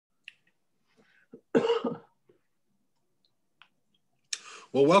Well,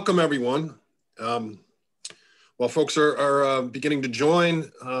 welcome everyone. While folks are beginning to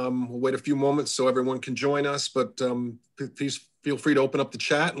join, we'll wait a few moments so everyone can join us, but please feel free to open up the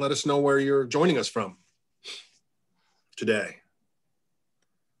chat and let us know where you're joining us from today.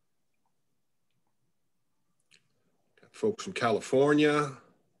 Got folks from California,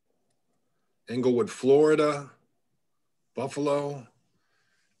 Englewood, Florida, Buffalo,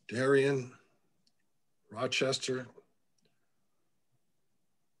 Darien, Rochester,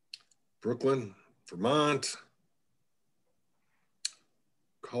 Brooklyn, Vermont,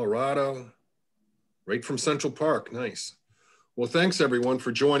 Colorado, right from Central Park, nice. Well, thanks everyone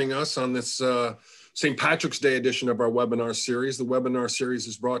for joining us on this St. Patrick's Day edition of our webinar series. The webinar series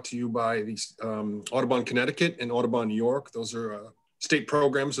is brought to you by the Audubon, Connecticut and Audubon, New York. Those are state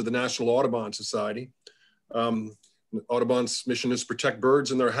programs of the National Audubon Society. Audubon's mission is to protect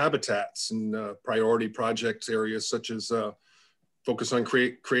birds and their habitats in priority project areas such as focus on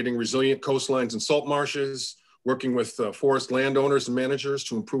creating resilient coastlines and salt marshes, working with forest landowners and managers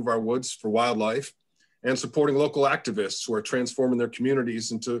to improve our woods for wildlife, and supporting local activists who are transforming their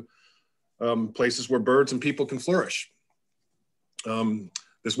communities into places where birds and people can flourish.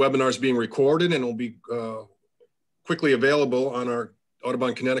 This webinar is being recorded and will be quickly available on our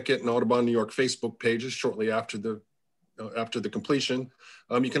Audubon Connecticut and Audubon New York Facebook pages shortly after the completion.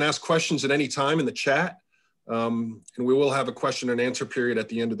 You can ask questions at any time in the chat, and we will have a question and answer period at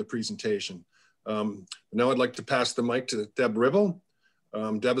the end of the presentation. Now I'd like to pass the mic to Deb Ribble.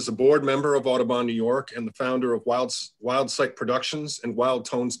 Deb is a board member of Audubon New York and the founder of Wild Sight Productions and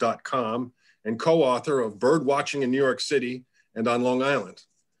wildtones.com and co-author of Bird Watching in New York City and on Long Island.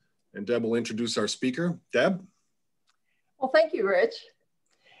 And Deb will introduce our speaker. Deb? Well, thank you, Rich.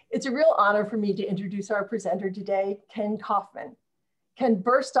 It's a real honor for me to introduce our presenter today, Kenn Kaufman. Kenn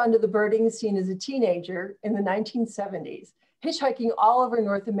burst onto the birding scene as a teenager in the 1970s, hitchhiking all over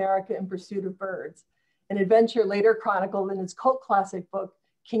North America in pursuit of birds, an adventure later chronicled in his cult classic book,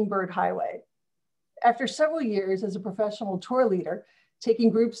 Kingbird Highway. After several years as a professional tour leader, taking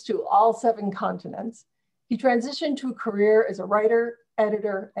groups to all 7 continents, he transitioned to a career as a writer,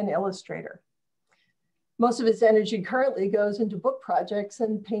 editor, and illustrator. Most of his energy currently goes into book projects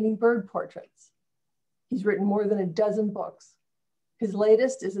and painting bird portraits. He's written more than a dozen books. His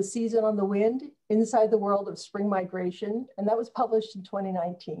latest is A Season on the Wind, Inside the World of Spring Migration, and that was published in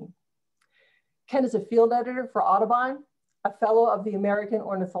 2019. Kenn is a field editor for Audubon, a fellow of the American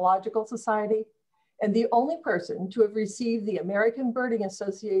Ornithological Society, and the only person to have received the American Birding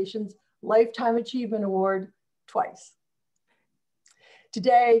Association's Lifetime Achievement Award twice.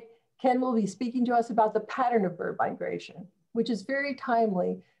 Today, Kenn will be speaking to us about the pattern of bird migration, which is very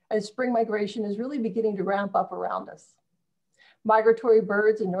timely as spring migration is really beginning to ramp up around us. Migratory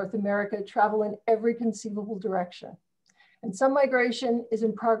birds in North America travel in every conceivable direction, and some migration is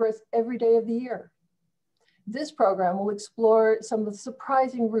in progress every day of the year. This program will explore some of the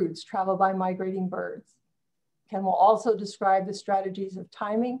surprising routes traveled by migrating birds. Kenn will also describe the strategies of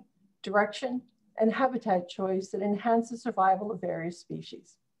timing, direction, and habitat choice that enhance the survival of various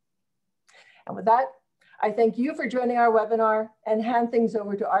species. And with that, I thank you for joining our webinar and hand things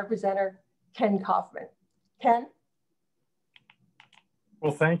over to our presenter, Kenn Kaufman. Kenn?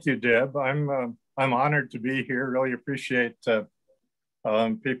 Well, thank you, Deb. I'm honored to be here. Really appreciate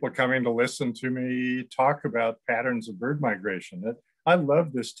people coming to listen to me talk about patterns of bird migration. I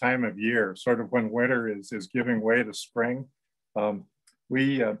love this time of year, sort of when winter is giving way to spring. I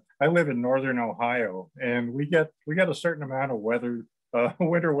live in northern Ohio, and we get a certain amount of weather,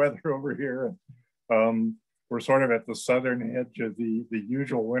 winter weather over here. And we're sort of at the southern edge of the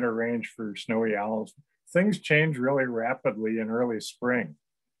usual winter range for snowy owls. Things change really rapidly in early spring.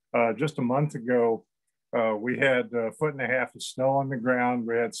 Just a month ago, we had 1.5 feet of snow on the ground.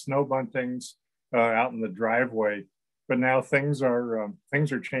 We had snow buntings out in the driveway, but now things are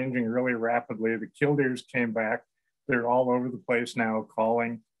changing really rapidly. The killdeers came back. They're all over the place now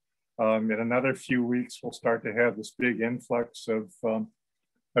calling. In another few weeks, we'll start to have this big influx of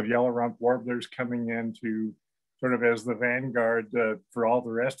yellow-rumped warblers coming in to sort of as the vanguard for all the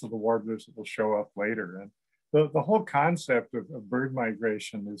rest of the warblers that will show up later. And the whole concept of bird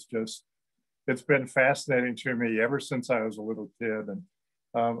migration is just, it's been fascinating to me ever since I was a little kid. And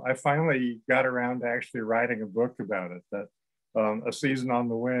I finally got around to actually writing a book about it. That A Season on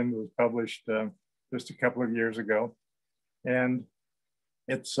the Wind was published just a couple of years ago. And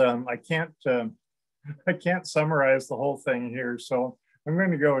it's, I can't summarize the whole thing here. So I'm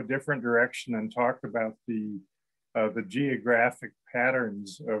going to go a different direction and talk about the geographic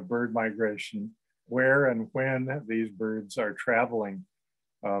patterns of bird migration, where and when these birds are traveling.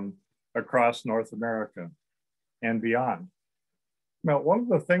 across North America and beyond. Now, one of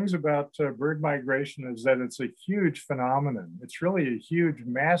the things about bird migration is that it's a huge phenomenon. It's really a huge,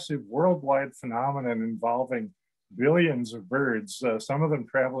 massive worldwide phenomenon involving billions of birds, some of them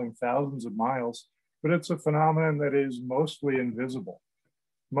traveling thousands of miles, but it's a phenomenon that is mostly invisible.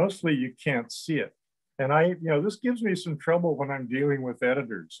 Mostly you can't see it. And this gives me some trouble when I'm dealing with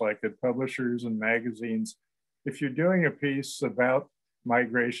editors, like at publishers and magazines. If you're doing a piece about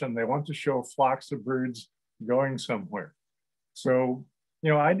migration, they want to show flocks of birds going somewhere. So,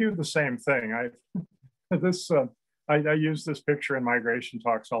 I do the same thing. I use this picture in migration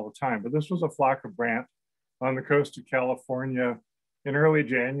talks all the time, but this was a flock of brant on the coast of California in early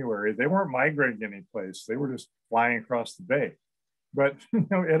January. They weren't migrating anyplace. They were just flying across the bay. But,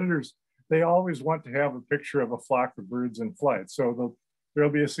 editors, they always want to have a picture of a flock of birds in flight. So there'll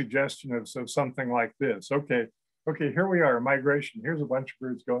be a suggestion of something like this. Okay, here we are, migration. Here's a bunch of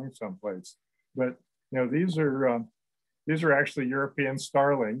birds going someplace. But, these are actually European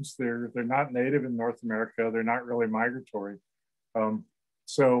starlings. They're not native in North America. They're not really migratory.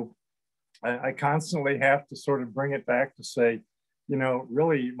 So I constantly have to sort of bring it back to say,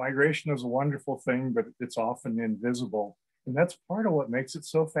 really migration is a wonderful thing, but it's often invisible. And that's part of what makes it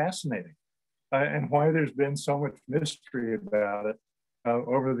so fascinating and why there's been so much mystery about it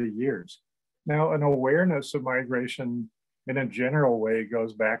over the years. Now, an awareness of migration in a general way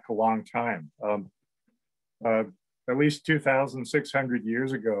goes back a long time. At least 2,600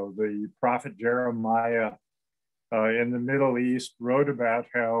 years ago, the prophet Jeremiah in the Middle East wrote about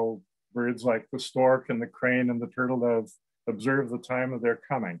how birds like the stork and the crane and the turtle dove observe the time of their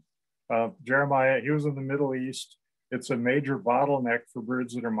coming. Jeremiah, he was in the Middle East. It's a major bottleneck for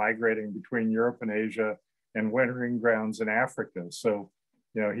birds that are migrating between Europe and Asia and wintering grounds in Africa. So,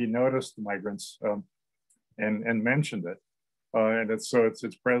 he noticed the migrants and mentioned it. And it's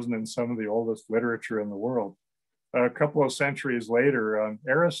present in some of the oldest literature in the world. A couple of centuries later,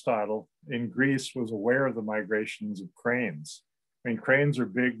 Aristotle in Greece was aware of the migrations of cranes. I mean, cranes are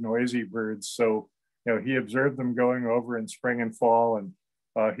big, noisy birds. So, he observed them going over in spring and fall. And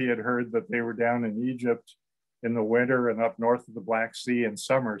he had heard that they were down in Egypt in the winter and up north of the Black Sea in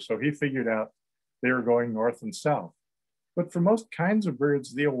summer. So he figured out they were going north and south. But for most kinds of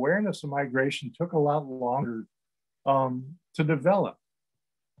birds, the awareness of migration took a lot longer to develop.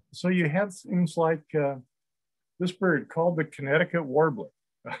 So you have things like this bird called the Connecticut warbler.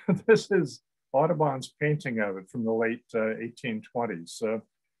 This is Audubon's painting of it from the late 1820s.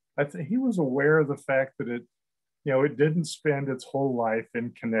 I think he was aware of the fact that it didn't spend its whole life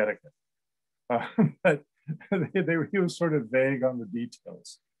in Connecticut. But he was sort of vague on the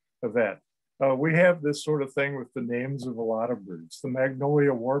details of that. We have this sort of thing with the names of a lot of birds. The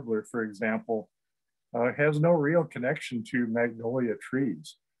magnolia warbler, for example, has no real connection to magnolia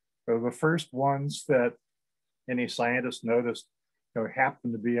trees. The first ones that any scientist noticed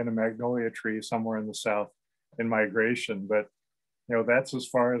happened to be in a magnolia tree somewhere in the south in migration, but that's as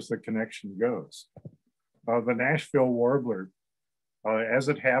far as the connection goes. The Nashville warbler, as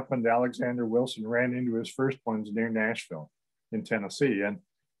it happened, Alexander Wilson ran into his first ones near Nashville in Tennessee. And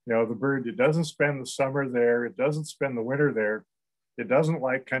the bird, it doesn't spend the summer there, it doesn't spend the winter there, it doesn't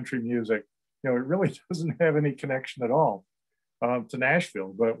like country music. It really doesn't have any connection at all to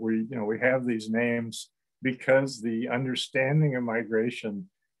Nashville. But we have these names because the understanding of migration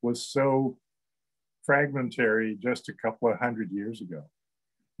was so fragmentary just a couple of hundred years ago.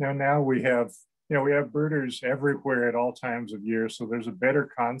 Now we have birders everywhere at all times of year. So there's a better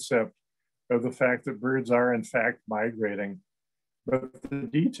concept of the fact that birds are in fact migrating, but the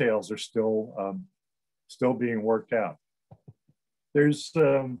details are still being worked out. There's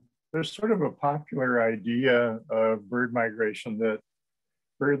sort of a popular idea of bird migration that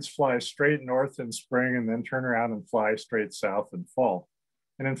birds fly straight north in spring and then turn around and fly straight south in fall.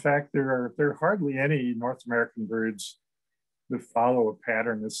 And in fact, there are hardly any North American birds that follow a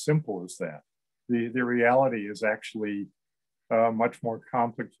pattern as simple as that. The reality is actually much more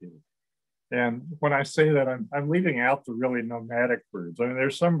complicated. And when I say that, I'm leaving out the really nomadic birds. I mean,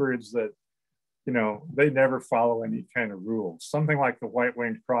 there's some birds that, they never follow any kind of rules. Something like the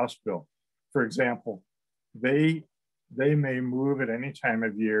white-winged crossbill, for example, they may move at any time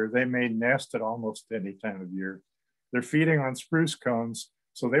of year. They may nest at almost any time of year. They're feeding on spruce cones,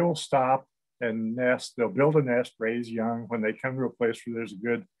 so they will stop and nest. They'll build a nest, raise young when they come to a place where there's a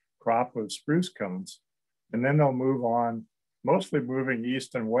good crop of spruce cones, and then they'll move on, mostly moving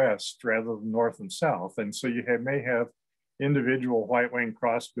east and west rather than north and south. And so you may have individual white-winged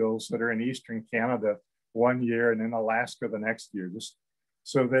crossbills that are in eastern Canada one year and in Alaska the next year.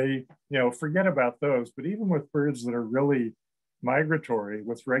 So they, forget about those. But even with birds that are really migratory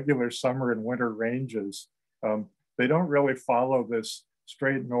with regular summer and winter ranges. They don't really follow this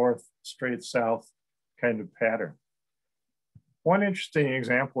straight north, straight south kind of pattern. One interesting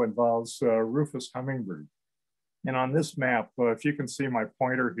example involves rufous hummingbird. And on this map, if you can see my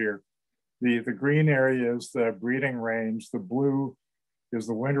pointer here, the green area is the breeding range, the blue is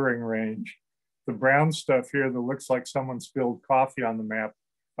the wintering range. The brown stuff here that looks like someone spilled coffee on the map,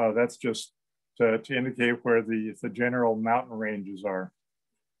 that's just to indicate where the general mountain ranges are.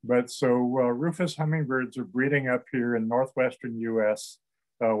 But so rufous hummingbirds are breeding up here in northwestern US,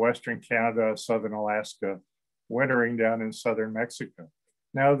 western Canada, southern Alaska, wintering down in southern Mexico.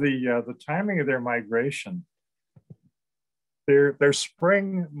 Now the timing of their migration, their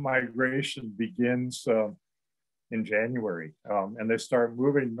spring migration begins in January, and they start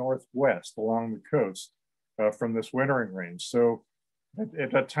moving northwest along the coast from this wintering range. So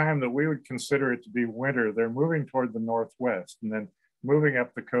at a time that we would consider it to be winter, they're moving toward the northwest and then moving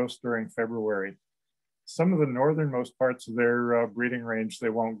up the coast during February. Some of the northernmost parts of their breeding range they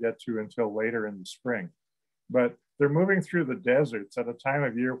won't get to until later in the spring. But they're moving through the deserts at a time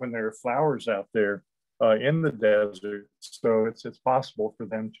of year when there are flowers out there in the desert. So it's possible for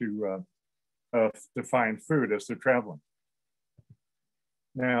them to find food as they're traveling.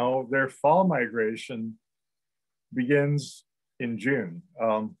 Now, their fall migration begins in June.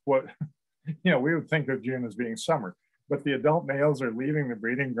 We would think of June as being summer, but the adult males are leaving the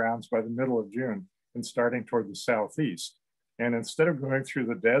breeding grounds by the middle of June and starting toward the southeast. And instead of going through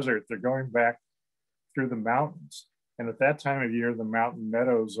the desert, they're going back through the mountains. And at that time of year, the mountain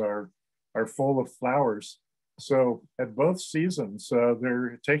meadows are full of flowers. So at both seasons,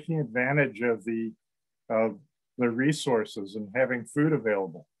 they're taking advantage of the resources and having food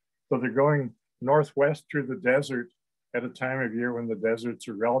available. So they're going northwest through the desert at a time of year when the deserts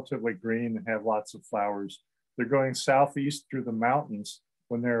are relatively green and have lots of flowers. They're going southeast through the mountains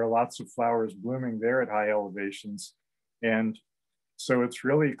when there are lots of flowers blooming there at high elevations. And so it's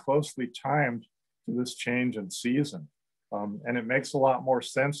really closely timed to this change in season. And it makes a lot more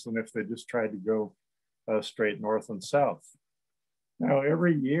sense than if they just tried to go straight north and south. Now,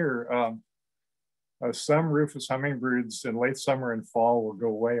 every year, some rufous hummingbirds in late summer and fall will go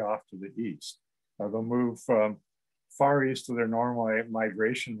way off to the east. They'll move far east of their normal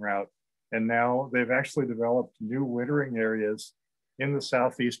migration route. And now they've actually developed new wintering areas in the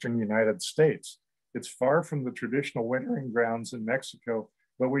southeastern United States. It's far from the traditional wintering grounds in Mexico,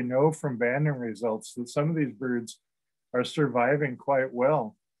 but we know from banding results that some of these birds are surviving quite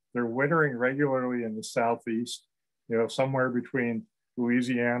well. They're wintering regularly in the southeast, somewhere between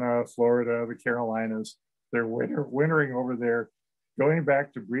Louisiana, Florida, the Carolinas. They're wintering over there, going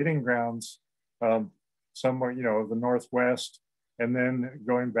back to breeding grounds somewhere, the northwest, and then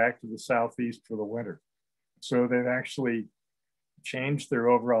going back to the southeast for the winter. So they've actually changed their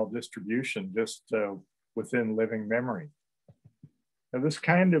overall distribution just within living memory. Now, this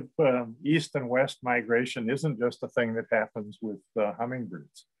kind of east and west migration isn't just a thing that happens with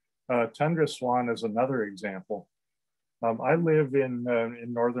hummingbirds. Tundra swan is another example. I live in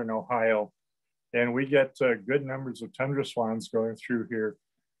northern Ohio, and we get good numbers of tundra swans going through here.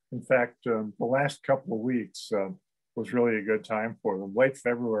 In fact, the last couple of weeks was really a good time for them. Late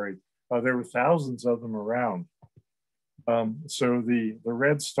February, there were thousands of them around. So the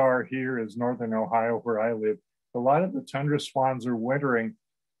red star here is northern Ohio, where I live. A lot of the tundra swans are wintering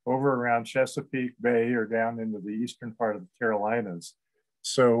over around Chesapeake Bay or down into the eastern part of the Carolinas.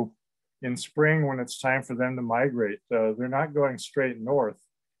 So in spring, when it's time for them to migrate, they're not going straight north.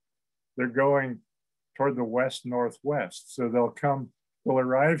 They're going toward the west-northwest. So they'll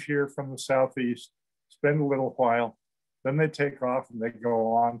arrive here from the southeast, spend a little while, then they take off and they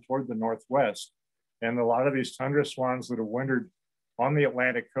go on toward the northwest. And a lot of these tundra swans that have wintered on the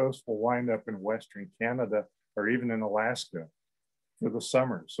Atlantic coast will wind up in Western Canada or even in Alaska for the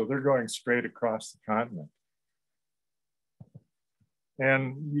summer. So they're going straight across the continent.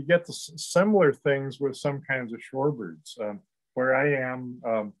 And you get the similar things with some kinds of shorebirds. Where I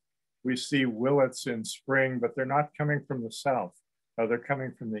am, we see willets in spring, but they're not coming from the south. They're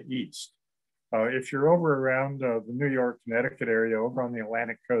coming from the east. If you're over around the New York, Connecticut area, over on the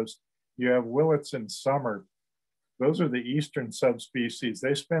Atlantic coast, you have willets in summer. Those are the eastern subspecies.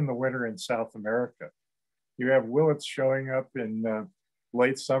 They spend the winter in South America. You have willets showing up in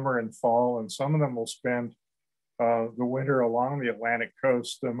late summer and fall, and some of them will spend the winter along the Atlantic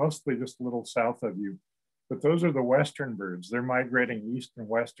coast, mostly just a little south of you. But those are the western birds. They're migrating east and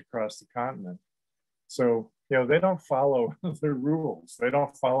west across the continent. So, they don't follow the rules. They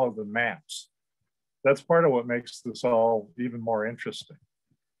don't follow the maps. That's part of what makes this all even more interesting.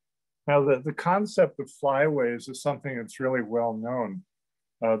 Now, the concept of flyways is something that's really well known.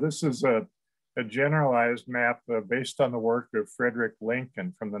 This is a generalized map based on the work of Frederick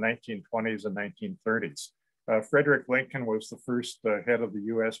Lincoln from the 1920s and 1930s. Frederick Lincoln was the first head of the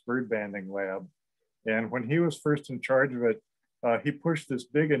US bird banding lab. And when he was first in charge of it, he pushed this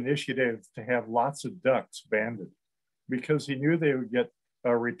big initiative to have lots of ducks banded because he knew they would get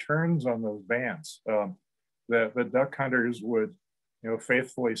returns on those bands. The duck hunters would,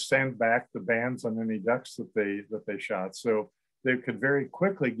 faithfully send back the bands on any ducks that they shot. So they could very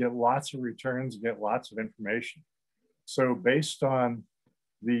quickly get lots of returns, get lots of information. So based on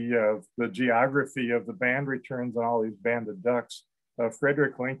the geography of the band returns on all these banded ducks,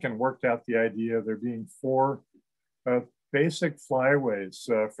 Frederick Lincoln worked out the idea of there being 4 basic flyways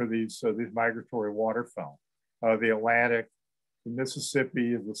for these migratory waterfowl: the Atlantic, the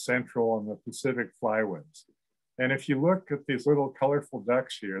Mississippi, the Central, and the Pacific flyways. And if you look at these little colorful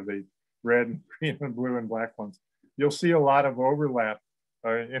ducks here, the red and green and blue and black ones, you'll see a lot of overlap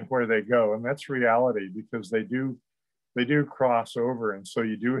in where they go. And that's reality because they do cross over. And so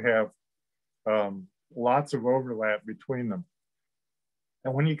you do have lots of overlap between them.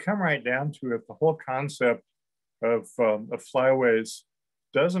 And when you come right down to it, the whole concept of flyways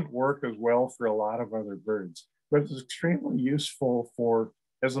doesn't work as well for a lot of other birds, but it's extremely useful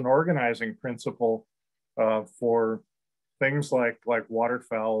as an organizing principle for things like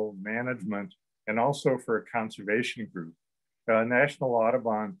waterfowl management and also for a conservation group. National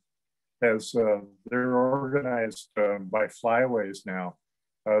Audubon they're organized by flyways now.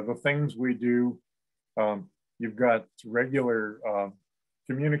 The things we do, you've got regular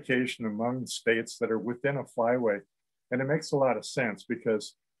communication among states that are within a flyway, and it makes a lot of sense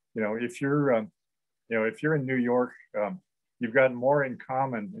because if you're in New York, you've got more in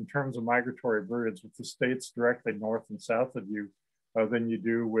common in terms of migratory birds with the states directly north and south of you than you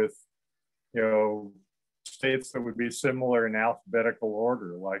do with states that would be similar in alphabetical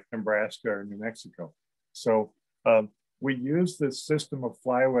order, like Nebraska or New Mexico. So we use this system of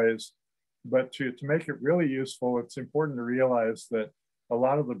flyways, but to make it really useful, it's important to realize that a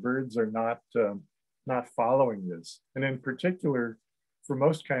lot of the birds are not following this. And in particular, for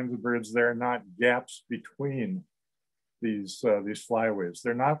most kinds of birds, there are not gaps between these flyways.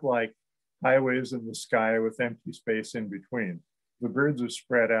 They're not like highways in the sky with empty space in between. The birds are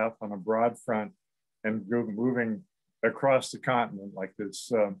spread out on a broad front and moving across the continent like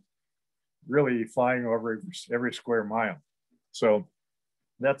this, really flying over every square mile. So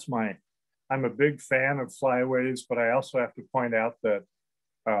I'm a big fan of flyways, but I also have to point out that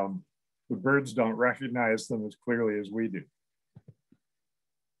the birds don't recognize them as clearly as we do.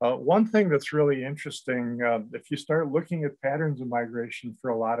 One thing that's really interesting, if you start looking at patterns of migration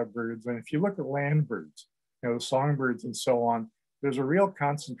for a lot of birds, and if you look at land birds, the songbirds and so on, there's a real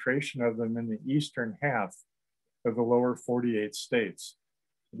concentration of them in the eastern half of the lower 48 states.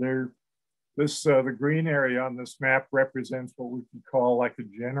 The green area on this map represents what we could call like a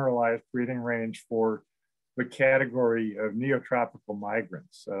generalized breeding range for the category of neotropical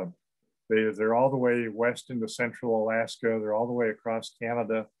migrants. They're all the way west into central Alaska. They're all the way across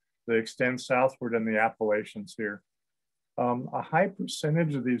Canada. They extend southward in the Appalachians here. A high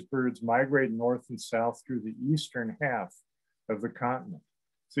percentage of these birds migrate north and south through the eastern half of the continent.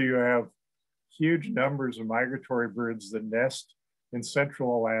 So you have huge numbers of migratory birds that nest in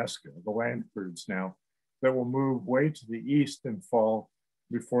central Alaska, the land birds now, that will move way to the east in fall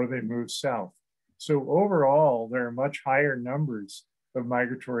before they move south. So overall, there are much higher numbers of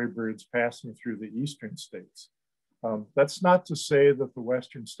migratory birds passing through the eastern states. That's not to say that the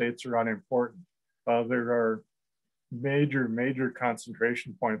western states are unimportant. There are major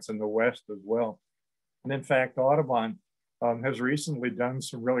concentration points in the west as well. And in fact, Audubon has recently done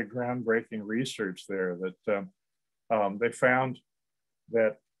some really groundbreaking research there that they found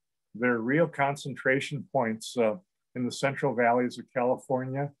that there are real concentration points in the central valleys of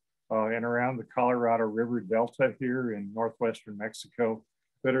California and around the Colorado River Delta here in northwestern Mexico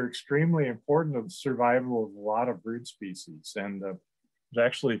that are extremely important to the survival of a lot of bird species. And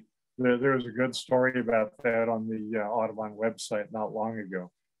actually, there was a good story about that on the Audubon website not long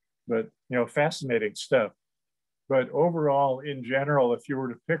ago. But, fascinating stuff. But overall, in general, if you were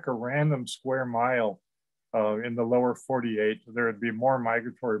to pick a random square mile in the lower 48, there would be more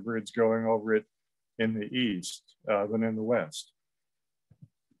migratory birds going over it in the east than in the west.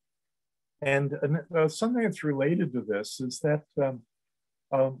 And something that's related to this is that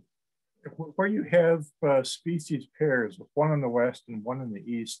where you have species pairs, with one in the west and one in the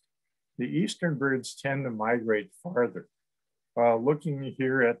east, the eastern birds tend to migrate farther. Looking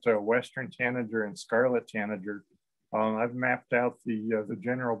here at western tanager and scarlet tanager, I've mapped out the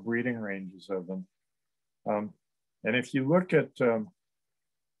general breeding ranges of them. And if you look at their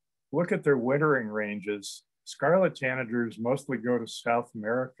wintering ranges, scarlet tanagers mostly go to South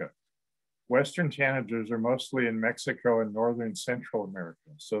America. Western tanagers are mostly in Mexico and northern Central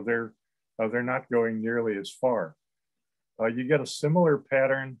America, so they're not going nearly as far. You get a similar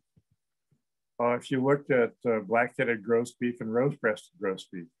pattern if you looked at black-headed grosbeak and rose-breasted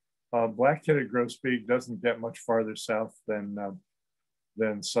grosbeak. Black-headed grosbeak doesn't get much farther south than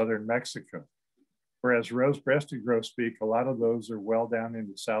southern Mexico, whereas rose-breasted grosbeak, a lot of those are well down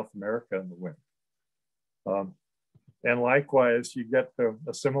into South America in the winter. And likewise, you get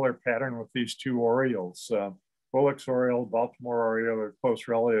a similar pattern with these two orioles. Bullock's oriole, Baltimore oriole are close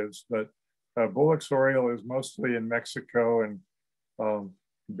relatives, but Bullock's oriole is mostly in Mexico and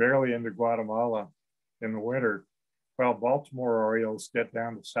barely into Guatemala in the winter, while Baltimore orioles get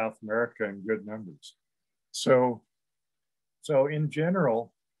down to South America in good numbers. So in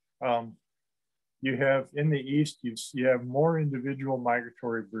general, you have in the east, you have more individual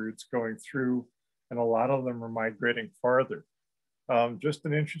migratory birds going through, and a lot of them are migrating farther. Just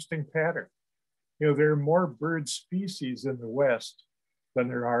an interesting pattern. You know, there are more bird species in the west than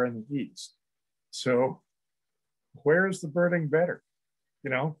there are in the east. So where is the birding better? You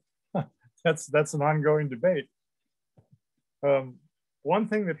know, that's an ongoing debate. One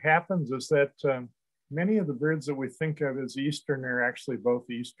thing that happens is that many of the birds that we think of as eastern are actually both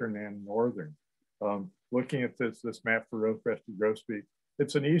eastern and northern. Looking at this map for rose-breasted grosbeak,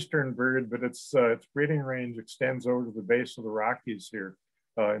 it's an eastern bird, but its breeding range extends over to the base of the Rockies here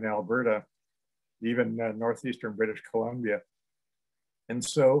in Alberta, even northeastern British Columbia. And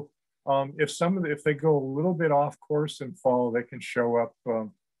so if they go a little bit off course in fall, they can show up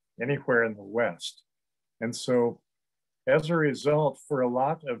anywhere in the west. And so as a result, for a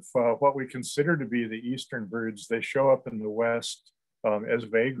lot of what we consider to be the eastern birds, they show up in the west as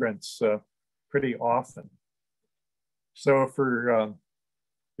vagrants pretty often. So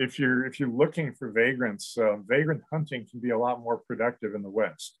if you're looking for vagrants, vagrant hunting can be a lot more productive in the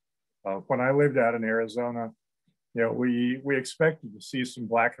west. When I lived out in Arizona, you know, we expected to see some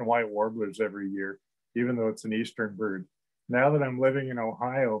black and white warblers every year, even though it's an eastern bird. Now that I'm living in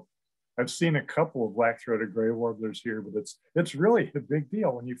Ohio, I've seen a couple of black-throated gray warblers here, but it's really a big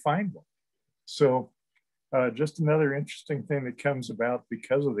deal when you find one. So just another interesting thing that comes about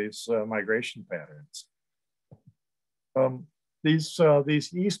because of these migration patterns.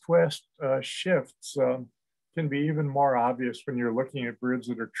 These east-west shifts can be even more obvious when you're looking at birds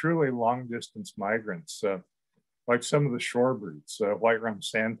that are truly long-distance migrants, like some of the shorebirds. White-rumped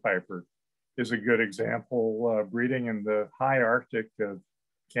sandpiper is a good example, breeding in the high Arctic of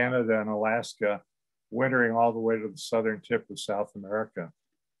Canada and Alaska, wintering all the way to the southern tip of South America.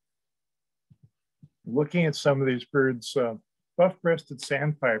 Looking at some of these birds, buff-breasted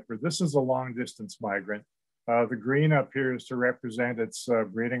sandpiper, this is a long-distance migrant. The green up here is to represent its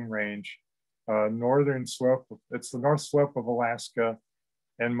breeding range. Northern slope, it's the north slope of Alaska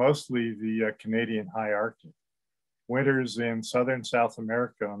and mostly the Canadian high Arctic. Winters in southern South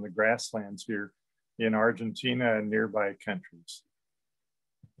America on the grasslands here in Argentina and nearby countries.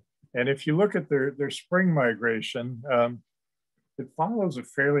 And if you look at their spring migration, it follows a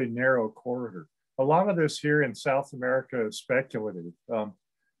fairly narrow corridor. A lot of this here in South America is speculative.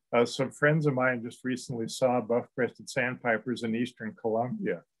 Some friends of mine just recently saw buff-breasted sandpipers in eastern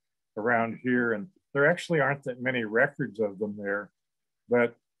Colombia around here, and there actually aren't that many records of them there,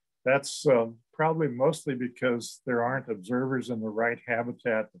 but that's probably mostly because there aren't observers in the right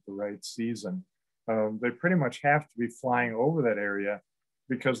habitat at the right season. They pretty much have to be flying over that area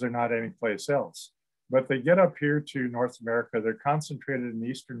because they're not anyplace else. But they get up here to North America, they're concentrated in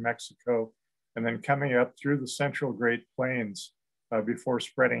eastern Mexico, and then coming up through the central Great Plains before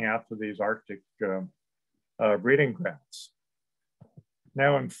spreading out to these Arctic breeding grounds.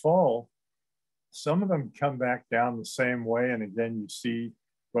 Now in fall, some of them come back down the same way, and again, you see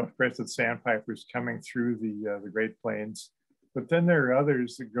buff-breasted sandpipers coming through the Great Plains. But then there are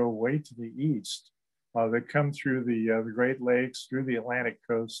others that go way to the east. They come through the Great Lakes, through the Atlantic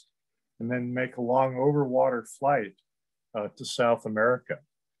coast, and then make a long overwater flight to South America.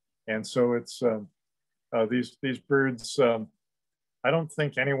 And so it's these birds, I don't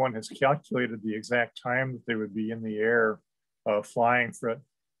think anyone has calculated the exact time that they would be in the air flying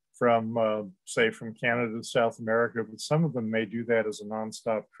from say, from Canada to South America, but some of them may do that as a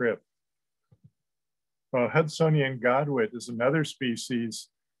nonstop trip. Hudsonian godwit is another species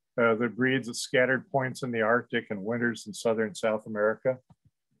that breeds at scattered points in the Arctic and winters in southern South America.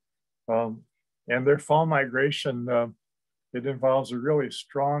 And their fall migration, it involves a really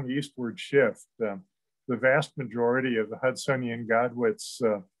strong eastward shift. the vast majority of the Hudsonian godwits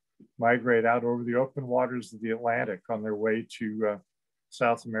migrate out over the open waters of the Atlantic on their way to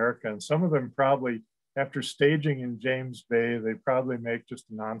South America. And some of them probably, after staging in James Bay, they probably make just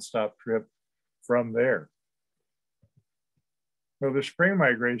a nonstop trip from there. So the spring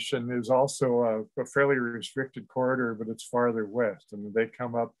migration is also a fairly restricted corridor, but it's farther west. And they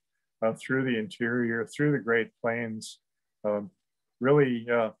come up through the interior, through the Great Plains. Really,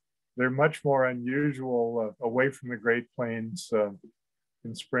 they're much more unusual away from the Great Plains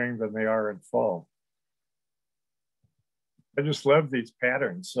in spring than they are in fall. I just love these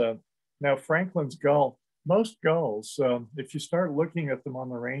patterns. Now, Franklin's gull, most gulls, if you start looking at them on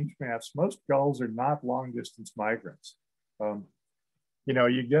the range maps, most gulls are not long distance migrants. You know,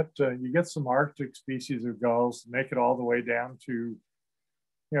 you get some Arctic species of gulls, make it all the way down to,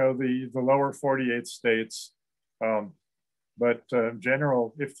 you know, the lower 48 states. But in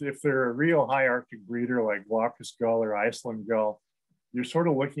general, if they're a real high Arctic breeder like Glaucus gull or Iceland gull, you're sort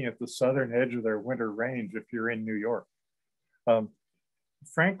of looking at the southern edge of their winter range if you're in New York.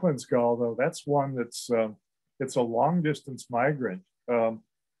 Franklin's gull, though, that's one that's it's a long distance migrant,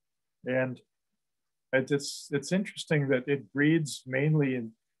 and it's interesting that it breeds mainly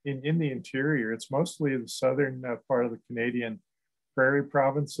in the interior. It's mostly the southern part of the Canadian prairie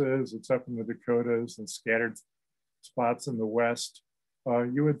provinces. It's up in the Dakotas and scattered spots in the west.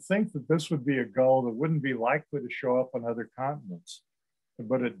 You would think that this would be a gull that wouldn't be likely to show up on other continents,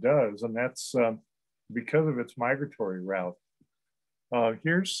 but it does, and that's because of its migratory route.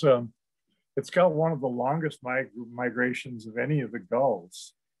 It's got one of the longest migrations of any of the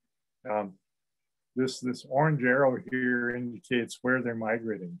gulls. This orange arrow here indicates where they're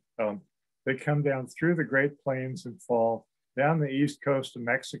migrating. They come down through the Great Plains in fall, down the east coast of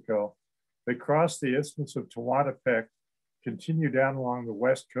Mexico. They cross the Isthmus of Tehuantepec, continue down along the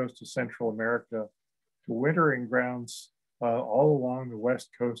west coast of Central America to wintering grounds all along the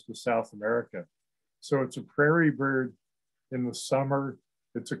west coast of South America. So it's a prairie bird in the summer,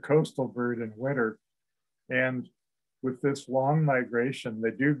 it's a coastal bird in winter. And with this long migration,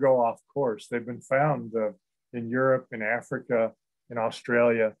 they do go off course. They've been found in Europe, in Africa, in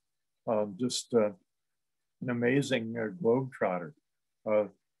Australia, just an amazing globetrotter.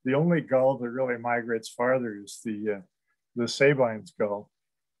 The only gull that really migrates farther is the Sabine's gull,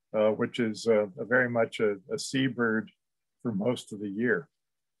 which is very much a seabird for most of the year.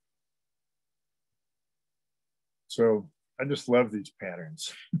 So I just love these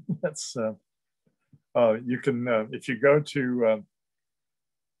patterns. That's you can if you go to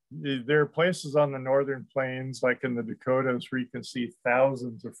there are places on the northern plains, like in the Dakotas, where you can see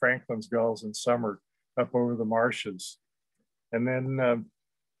thousands of Franklin's gulls in summer up over the marshes. And then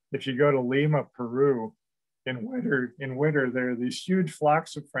if you go to Lima, Peru, in winter, there are these huge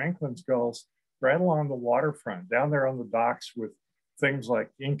flocks of Franklin's gulls right along the waterfront, down there on the docks with things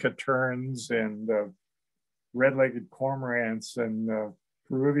like Inca terns and red-legged cormorants and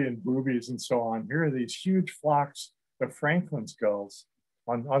Peruvian boobies and so on. Here are these huge flocks of Franklin's gulls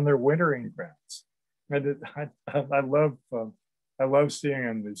on their wintering grounds. And I love seeing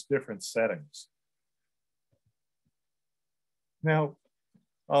in these different settings. Now,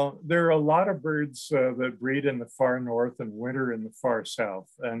 there are a lot of birds that breed in the far north and winter in the far south.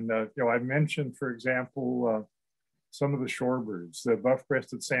 And you know, I mentioned, for example, some of the shorebirds, the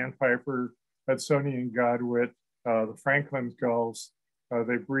buff-breasted sandpiper, Hudsonian godwit, the Franklin's gulls.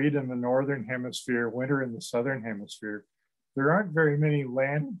 They breed in the northern hemisphere, winter in the southern hemisphere. There aren't very many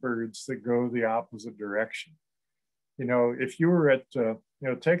land birds that go the opposite direction. You know, if you were at, you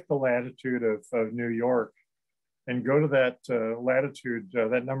know, take the latitude of New York and go to that latitude,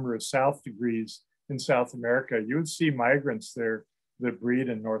 that number of south degrees in South America, you would see migrants there that breed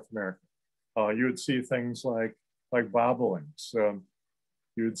in North America. You would see things like bobolinks.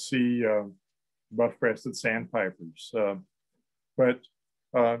 You would see buff-breasted sandpipers. But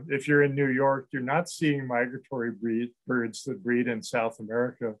if you're in New York, you're not seeing migratory birds that breed in South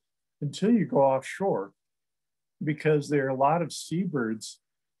America until you go offshore, because there are a lot of seabirds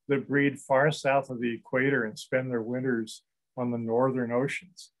that breed far south of the equator and spend their winters on the northern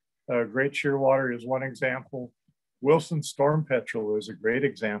oceans. Great shearwater is one example. Wilson storm petrel is a great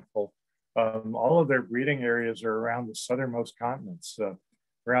example. All of their breeding areas are around the southernmost continents,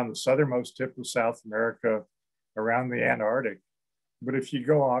 around the southernmost tip of South America, around the Antarctic. But if you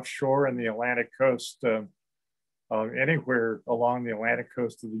go offshore in the Atlantic coast, anywhere along the Atlantic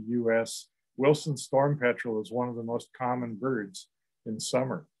coast of the US, Wilson storm petrel is one of the most common birds in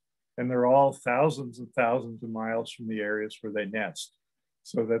summer. And they're all thousands and thousands of miles from the areas where they nest.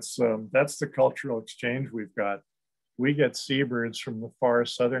 So that's the cultural exchange we've got. We get seabirds from the far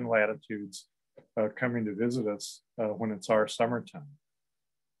southern latitudes coming to visit us when it's our summertime.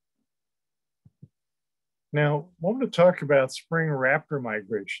 Now, I want to talk about spring raptor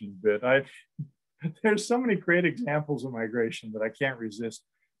migration a bit. There's so many great examples of migration that I can't resist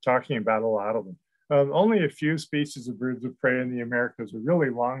talking about a lot of them. Only a few species of birds of prey in the Americas are really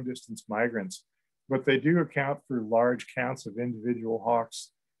long distance migrants, but they do account for large counts of individual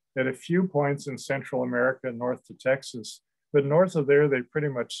hawks at a few points in Central America, north to Texas. But north of there, they pretty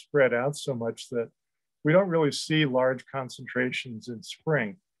much spread out so much that we don't really see large concentrations in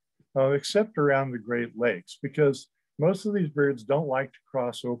spring, except around the Great Lakes, because most of these birds don't like to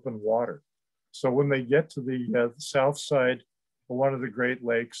cross open water. So when they get to the south side of one of the Great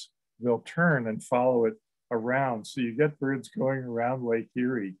Lakes, they'll turn and follow it around. So you get birds going around Lake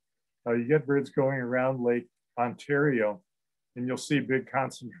Erie, you get birds going around Lake Ontario, and you'll see big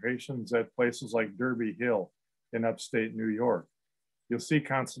concentrations at places like Derby Hill in upstate New York. You'll see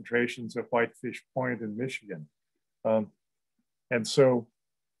concentrations at Whitefish Point in Michigan. And so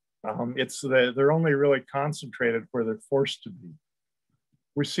they're only really concentrated where they're forced to be.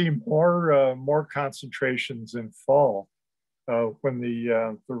 We see more concentrations in fall when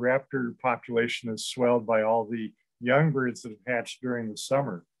the raptor population is swelled by all the young birds that have hatched during the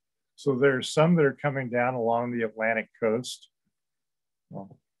summer. So there's some that are coming down along the Atlantic coast.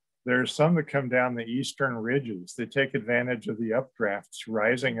 There's some that come down the eastern ridges. They take advantage of the updrafts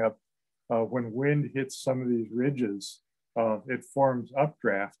rising up. When wind hits some of these ridges, it forms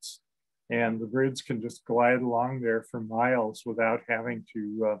updrafts, and the birds can just glide along there for miles without having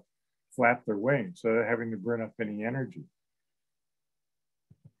to flap their wings, without having to burn up any energy.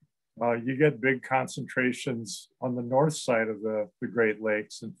 You get big concentrations on the north side of the Great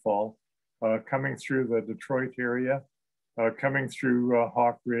Lakes in fall, coming through the Detroit area, coming through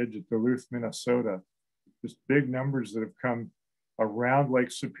Hawk Ridge at Duluth, Minnesota. Just big numbers that have come around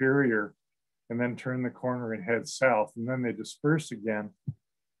Lake Superior and then turn the corner and head south, and then they disperse again.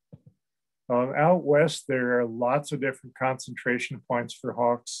 Out west, there are lots of different concentration points for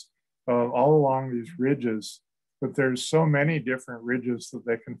hawks all along these ridges, but there's so many different ridges that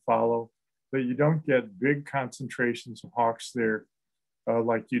they can follow that you don't get big concentrations of hawks there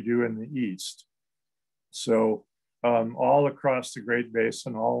like you do in the east. So all across the Great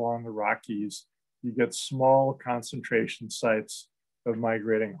Basin, all along the Rockies, you get small concentration sites of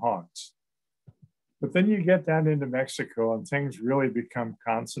migrating hawks. But then you get down into Mexico and things really become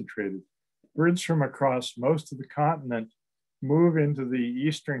concentrated. Birds from across most of the continent move into the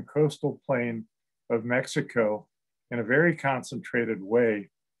eastern coastal plain of Mexico in a very concentrated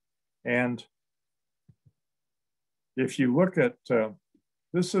way. And if you look at,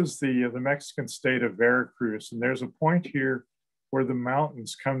 this is the Mexican state of Veracruz, and there's a point here where the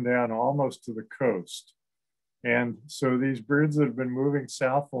mountains come down almost to the coast. And so these birds that have been moving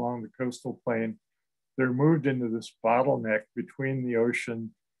south along the coastal plain, they're moved into this bottleneck between the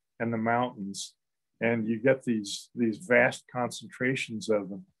ocean and the mountains. And you get these vast concentrations of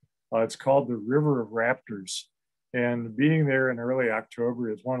them. It's called the River of Raptors. And being there in early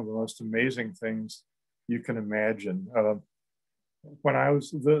October is one of the most amazing things you can imagine. When I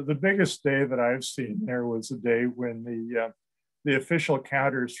was, the biggest day that I've seen there was a day when the official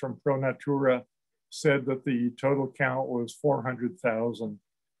counters from Pro Natura said that the total count was 400,000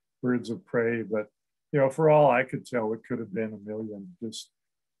 birds of prey. But, you know, for all I could tell, it could have been 1 million. Just,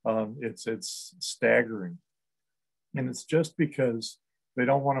 it's staggering. And it's just because they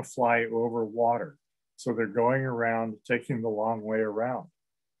don't want to fly over water. So they're going around, taking the long way around.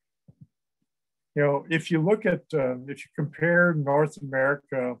 You know, if you look at, if you compare North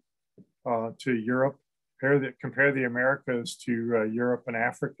America to Europe, compare the Americas to Europe and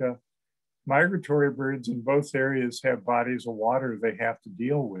Africa, migratory birds in both areas have bodies of water they have to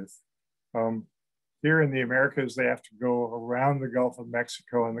deal with. Here in the Americas, they have to go around the Gulf of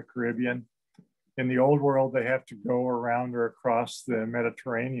Mexico and the Caribbean. In the old world, they have to go around or across the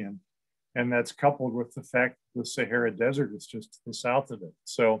Mediterranean. And that's coupled with the fact that the Sahara Desert is just to the south of it.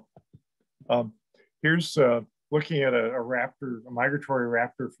 So here's looking at a migratory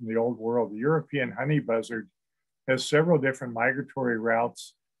raptor from the old world. The European honey buzzard has several different migratory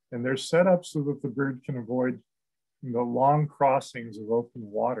routes, and they're set up so that the bird can avoid the long crossings of open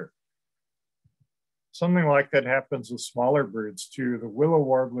water. Something like that happens with smaller birds too. The willow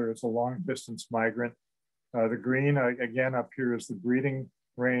warbler is a long distance migrant. The green, again, up here is the breeding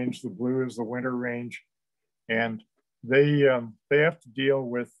range. The blue is the winter range. And they have to deal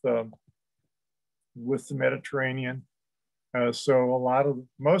with the Mediterranean. So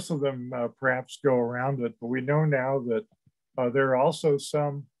most of them perhaps go around it, but we know now that there are also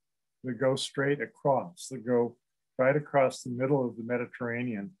some that go straight across, that go right across the middle of the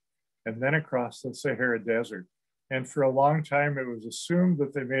Mediterranean. and then across the Sahara Desert. And for a long time, it was assumed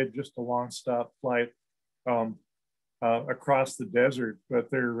that they made just a long stop flight across the desert, but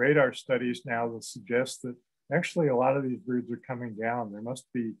there are radar studies now that suggest that actually a lot of these birds are coming down. There must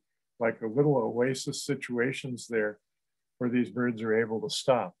be like a little oasis situations there where these birds are able to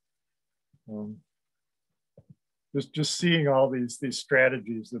stop. Just seeing all these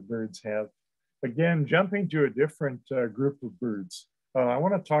strategies that birds have. Again, jumping to a different group of birds, I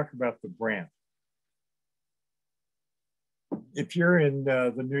want to talk about the brant. If you're in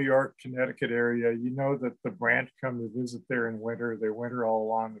the New York, Connecticut area, you know that the brant come to visit there in winter. They winter all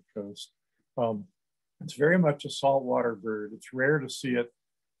along the coast. It's very much a saltwater bird. It's rare to see it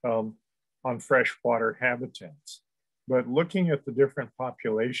on freshwater habitats. But looking at the different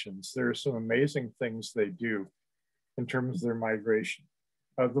populations, there are some amazing things they do in terms of their migration.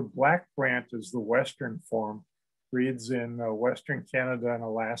 The black brant is the western form, breeds in Western Canada and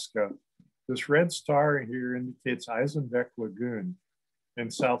Alaska. This red star here indicates Eisenbeck Lagoon in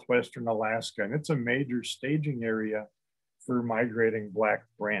southwestern Alaska, and it's a major staging area for migrating black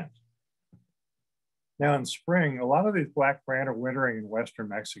brant. Now in spring, a lot of these black brant are wintering in western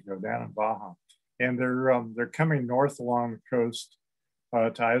Mexico, down in Baja, and they're coming north along the coast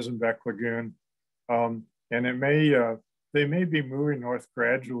to Eisenbeck Lagoon, and they may be moving north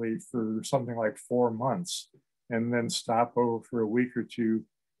gradually for something like 4 months, and then stop over for a week or two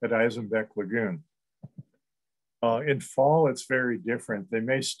at Eisenbeck Lagoon. In fall, it's very different. They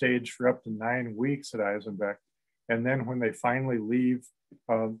may stage for up to 9 weeks at Eisenbeck, and then when they finally leave,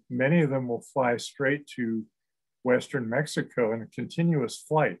 many of them will fly straight to Western Mexico in a continuous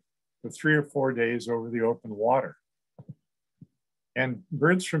flight for 3 or 4 days over the open water. And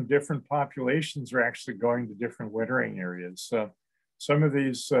birds from different populations are actually going to different wintering areas. Some of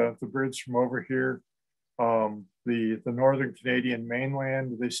these, the birds from over here, the northern Canadian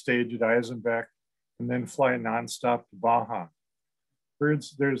mainland, they stage at Eisenbeck and then fly nonstop to Baja.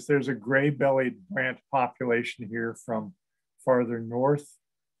 Birds, there's a gray-bellied brant population here from farther north.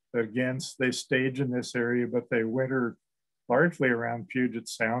 Again, they stage in this area, but they winter largely around Puget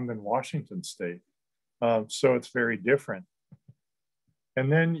Sound and Washington State. So it's very different. And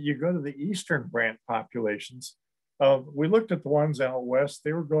then you go to the eastern brant populations. We looked at the ones out west.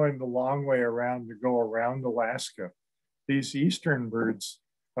 They were going the long way around to go around Alaska. These eastern birds,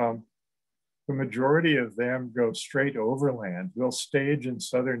 the majority of them go straight overland. They'll stage in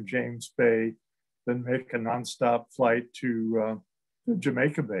southern James Bay, then make a nonstop flight to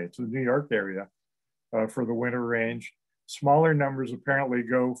Jamaica Bay, to the New York area for the winter range. Smaller numbers apparently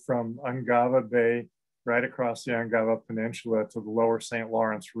go from Ungava Bay right across the Ungava Peninsula to the lower St.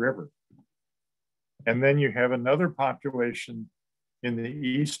 Lawrence River. And then you have another population in the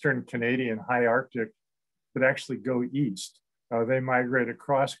eastern Canadian high Arctic that actually go east. They migrate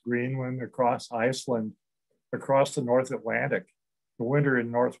across Greenland, across Iceland, across the North Atlantic to winter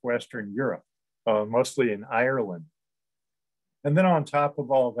in northwestern Europe, mostly in Ireland. And then on top of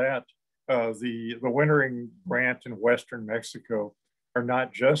all that, the wintering brant in western Mexico are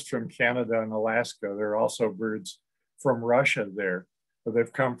not just from Canada and Alaska. There are also birds from Russia there.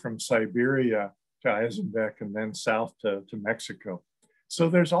 They've come from Siberia to Eisenbeck and then south to Mexico. So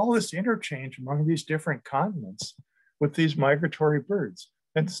there's all this interchange among these different continents with these migratory birds.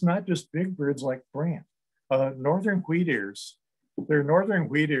 And it's not just big birds like brant. Northern wheat ears, there are northern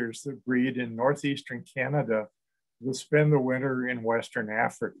wheat ears that breed in northeastern Canada that spend the winter in Western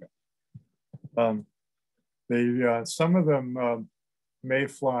Africa. Some of them may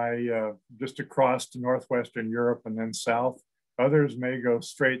fly just across to northwestern Europe and then south. Others may go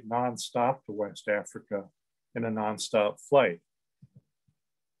straight nonstop to West Africa in a nonstop flight.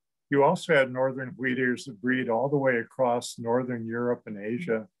 You also have northern wheat ears that breed all the way across northern Europe and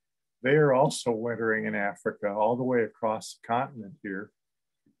Asia. They are also wintering in Africa, all the way across the continent here.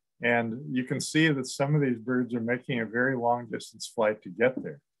 And you can see that some of these birds are making a very long distance flight to get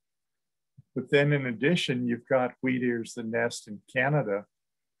there. But then in addition, you've got wheat ears that nest in Canada,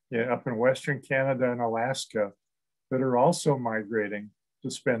 up in Western Canada and Alaska, that are also migrating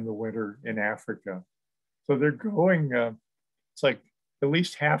to spend the winter in Africa. So they're going, it's like at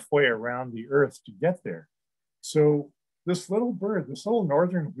least halfway around the earth to get there. So this little bird, this little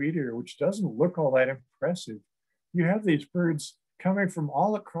northern wheat ear, which doesn't look all that impressive, you have these birds coming from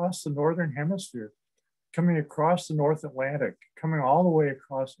all across the northern hemisphere, coming across the North Atlantic, coming all the way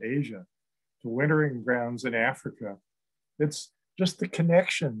across Asia to wintering grounds in Africa. It's just the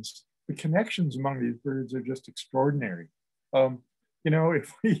connections among these birds are just extraordinary. You know,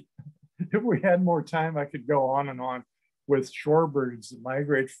 if we had more time, I could go on and on with shorebirds that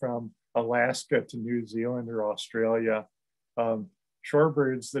migrate from Alaska to New Zealand or Australia.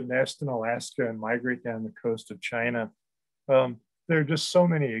 shorebirds that nest in Alaska and migrate down the coast of China. There are just so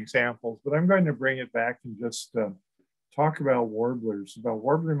many examples, but I'm going to bring it back and just talk about warblers, about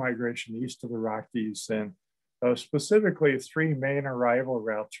warbler migration east of the Rockies, and specifically 3 main arrival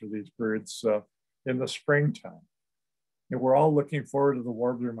routes for these birds in the springtime. And we're all looking forward to the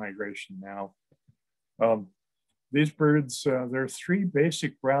warbler migration now. These birds, there are 3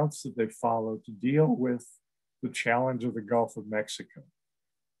 basic routes that they follow to deal with the challenge of the Gulf of Mexico.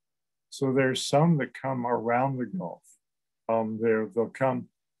 So there's some that come around the Gulf. They'll come,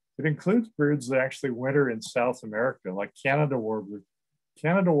 it includes birds that actually winter in South America, like Canada warblers.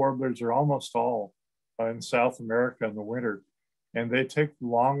 Canada warblers are almost all in South America in the winter, and they take the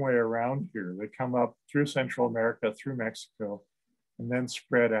long way around here. They come up through Central America, through Mexico, and then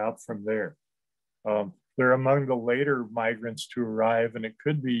spread out from there. They're among the later migrants to arrive, and it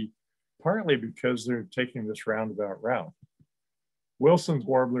could be partly because they're taking this roundabout route. Wilson's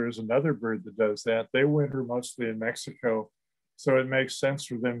warbler is another bird that does that. They winter mostly in Mexico, so it makes sense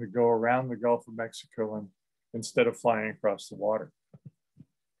for them to go around the Gulf of Mexico instead of flying across the water.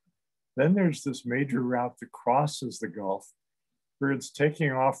 Then there's this major route that crosses the Gulf. Birds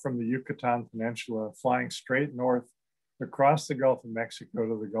taking off from the Yucatan Peninsula, flying straight north across the Gulf of Mexico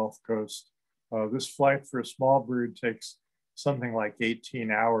to the Gulf Coast. This flight for a small bird takes something like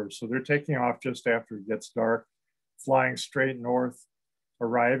 18 hours. So they're taking off just after it gets dark, flying straight north,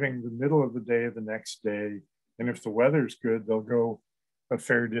 arriving the middle of the day the next day. And if the weather's good, they'll go a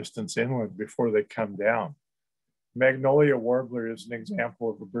fair distance inland before they come down. Magnolia warbler is an example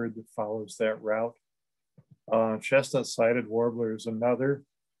of a bird that follows that route. Chestnut-sided warbler is another.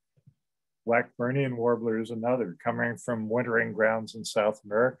 Blackburnian warbler is another, coming from wintering grounds in South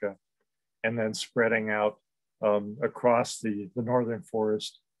America and then spreading out across the northern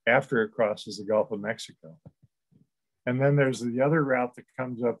forest after it crosses the Gulf of Mexico. And then there's the other route that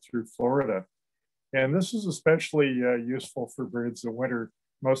comes up through Florida. And this is especially useful for birds that winter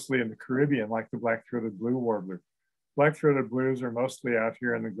mostly in the Caribbean, like the black-throated blue warbler. Black-throated blues are mostly out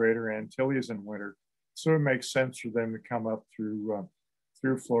here in the greater Antilles in winter, so it makes sense for them to come up through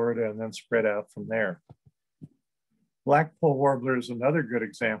Florida and then spread out from there. Blackpoll warbler is another good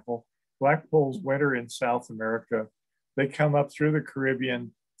example. Blackpolls winter in South America. They come up through the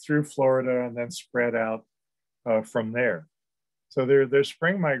Caribbean, through Florida, and then spread out from there. So their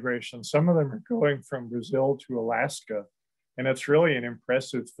spring migration, some of them are going from Brazil to Alaska, and it's really an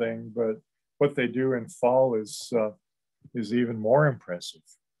impressive thing, but what they do in fall is even more impressive.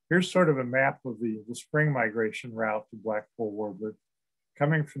 Here's sort of a map of the spring migration route to Blackpoll warbler,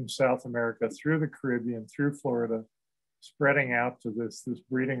 coming from South America through the Caribbean, through Florida, spreading out to this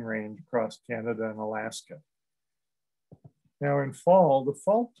breeding range across Canada and Alaska. Now in fall, the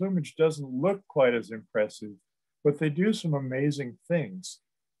fall plumage doesn't look quite as impressive, but they do some amazing things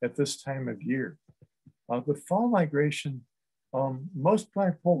at this time of year. The fall migration, most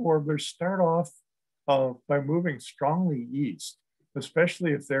Blackpoll warblers start off by moving strongly east,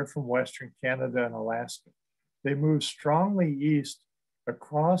 especially if they're from Western Canada and Alaska. They move strongly east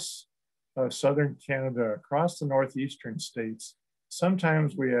across southern Canada, across the northeastern states.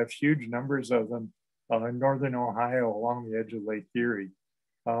 Sometimes we have huge numbers of them in northern Ohio along the edge of Lake Erie,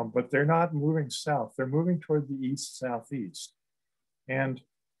 but they're not moving south. They're moving toward the east-southeast. And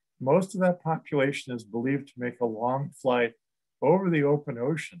most of that population is believed to make a long flight over the open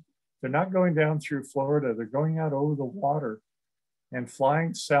ocean. They're not going down through Florida. They're going out over the water and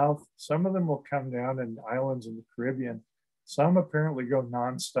flying south. Some of them will come down in islands in the Caribbean. Some apparently go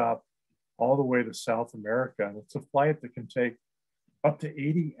nonstop all the way to South America. And it's a flight that can take up to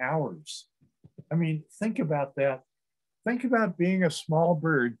 80 hours. I mean, think about that. Think about being a small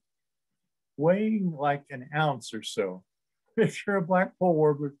bird weighing like an ounce or so. If you're a Blackpoll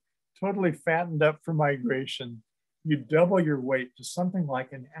warbler, totally fattened up for migration, you double your weight to something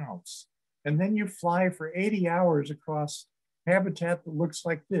like an ounce. And then you fly for 80 hours across habitat that looks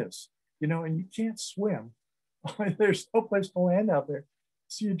like this, you know, and you can't swim. There's no place to land out there.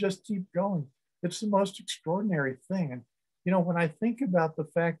 So you just keep going. It's the most extraordinary thing. And, you know, when I think about the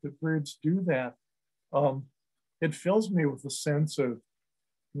fact that birds do that, it fills me with a sense of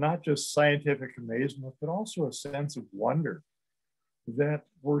not just scientific amazement, but also a sense of wonder that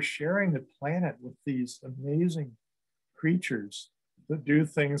we're sharing the planet with these amazing creatures that do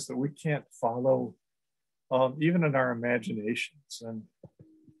things that we can't follow, even in our imaginations. And,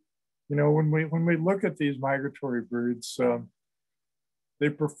 you know, when we look at these migratory birds, they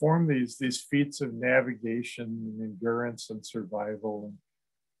perform these feats of navigation and endurance and survival. And,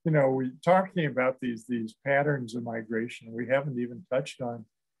 you know, we're talking about these patterns of migration. We haven't even touched on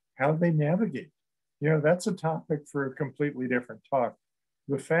how they navigate. You know, that's a topic for a completely different talk.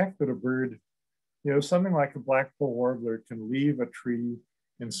 The fact that a bird, you know, something like a black-bill warbler can leave a tree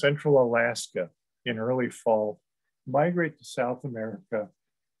in central Alaska in early fall, migrate to South America.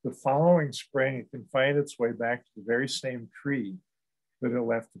 The following spring, it can find its way back to the very same tree that it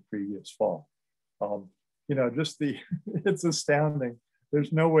left the previous fall. You know, just it's astounding.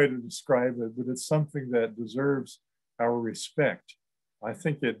 There's no way to describe it, but it's something that deserves our respect. I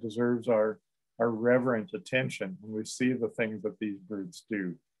think it deserves our reverent attention when we see the things that these birds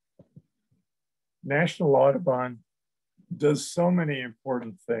do. National Audubon does so many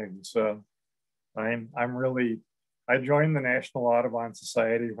important things. I joined the National Audubon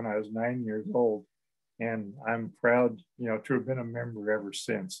Society when I was 9 years old, and I'm proud, you know, to have been a member ever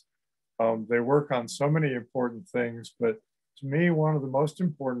since. They work on so many important things, but to me, one of the most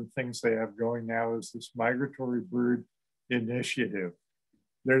important things they have going now is this migratory bird initiative.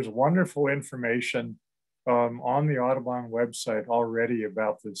 There's wonderful information on the Audubon website already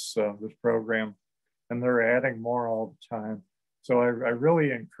about this program, and they're adding more all the time. So I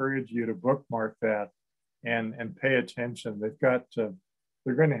really encourage you to bookmark that and pay attention.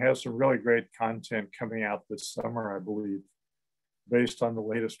 They're going to have some really great content coming out this summer, I believe, based on the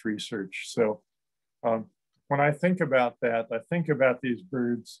latest research. So when I think about that, I think about these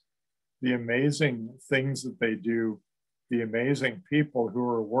birds, the amazing things that they do, the amazing people who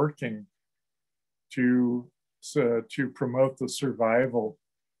are working to promote the survival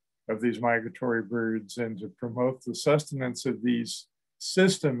of these migratory birds and to promote the sustenance of these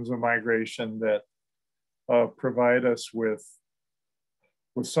systems of migration that provide us with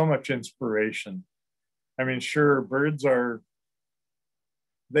so much inspiration. I mean, sure, birds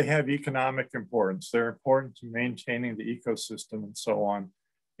they have economic importance. They're important to maintaining the ecosystem and so on.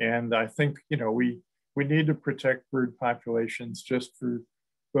 And I think, you know, we need to protect bird populations just for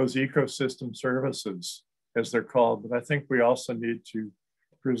those ecosystem services, as they're called. But I think we also need to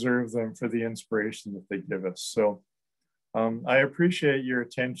preserve them for the inspiration that they give us. So I appreciate your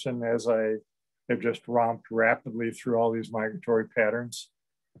attention as I have just romped rapidly through all these migratory patterns.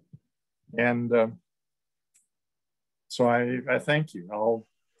 And so I thank you.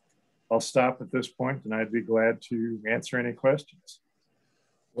 I'll stop at this point, and I'd be glad to answer any questions.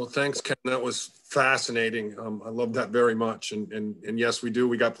 Well, thanks, Ken. That was fascinating. I love that very much. And yes, we do.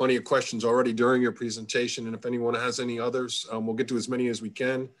 We got plenty of questions already during your presentation. And if anyone has any others, we'll get to as many as we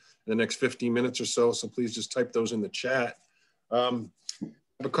can in the next 15 minutes or so. So please just type those in the chat. I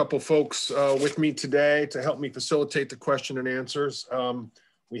have a couple folks with me today to help me facilitate the question and answers.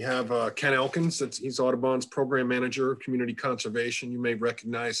 We have Ken Elkins. He's Audubon's Program Manager, Community Conservation. You may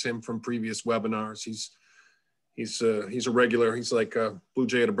recognize him from previous webinars. He's a regular. He's like a blue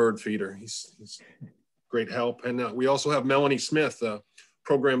jay at a bird feeder. He's great help. And we also have Melanie Smith,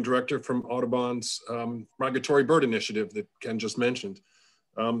 Program Director from Audubon's Migratory Bird Initiative that Ken just mentioned.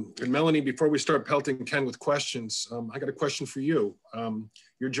 And Melanie, before we start pelting Ken with questions, I got a question for you.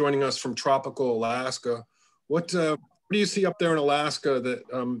 You're joining us from tropical Alaska. What do you see up there in Alaska that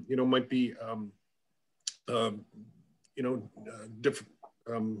you know, might be you know,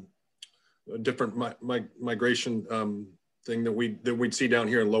 different migration thing that we'd see down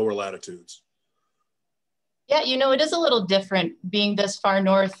here in lower latitudes? Yeah, you know, it is a little different being this far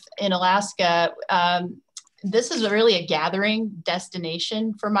north in Alaska. This is really a gathering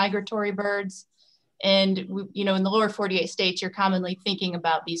destination for migratory birds. And, you know, in the lower 48 states, you're commonly thinking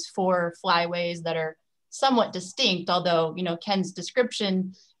about these 4 flyways that are somewhat distinct, although, you know, Ken's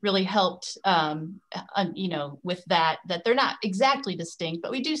description really helped, you know, with that they're not exactly distinct,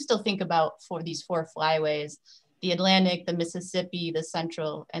 but we do still think about these 4 flyways, the Atlantic, the Mississippi, the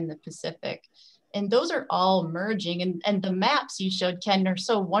Central, and the Pacific. And those are all merging. And the maps you showed, Ken, are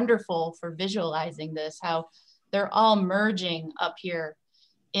so wonderful for visualizing this, how they're all merging up here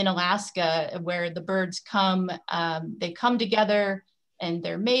in Alaska, where the birds come, they come together and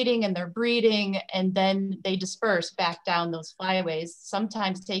they're mating and they're breeding, and then they disperse back down those flyways,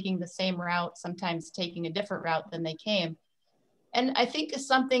 sometimes taking the same route, sometimes taking a different route than they came. And I think is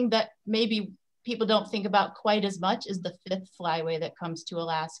something that maybe people don't think about quite as much is the 5th flyway that comes to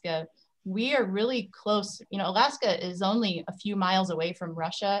Alaska. We are really close. You know, Alaska is only a few miles away from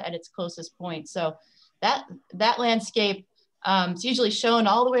Russia at its closest point. So that landscape is usually shown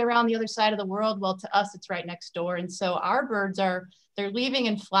all the way around the other side of the world. Well, to us, it's right next door. And so our birds they're leaving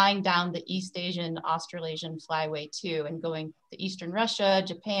and flying down the East Asian, Australasian flyway too, and going to Eastern Russia,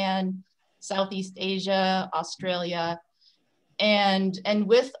 Japan, Southeast Asia, Australia. And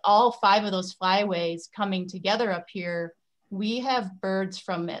with all 5 of those flyways coming together up here, we have birds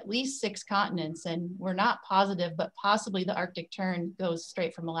from at least 6 continents, and we're not positive, but possibly the Arctic tern goes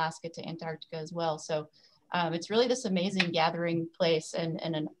straight from Alaska to Antarctica as well. So it's really this amazing gathering place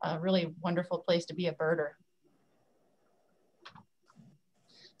and a really wonderful place to be a birder.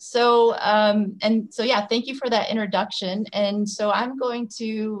 So, yeah, thank you for that introduction. And so I'm going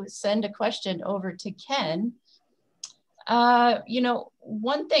to send a question over to Kenn. You know,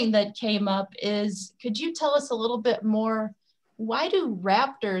 one thing that came up is, could you tell us a little bit more, why do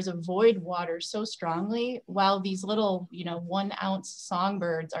raptors avoid water so strongly while these little, you know, 1-ounce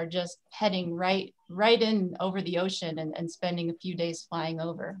songbirds are just heading right in over the ocean and spending a few days flying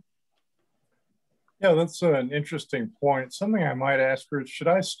over? Yeah, that's an interesting point. Something I might ask for, should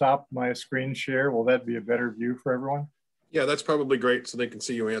I stop my screen share? Will that be a better view for everyone? Yeah, that's probably great, so they can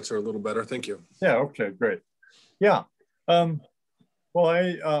see you answer a little better. Thank you. Yeah, okay, great. Yeah, well,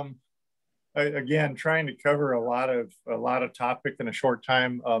 I again, trying to cover a lot of topic in a short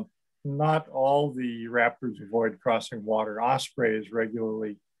time. Not all the raptors avoid crossing water. Ospreys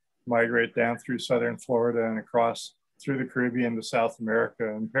regularly migrate down through southern Florida and across through the Caribbean to South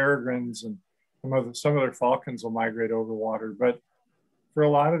America, and peregrines and some of their falcons will migrate over water. But for a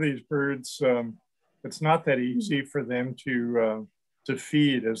lot of these birds, it's not that easy for them to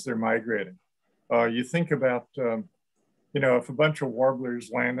feed as they're migrating. You think about, you know, if a bunch of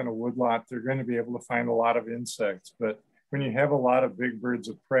warblers land in a woodlot, they're going to be able to find a lot of insects. But when you have a lot of big birds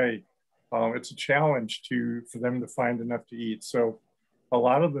of prey, it's a challenge for them to find enough to eat. So a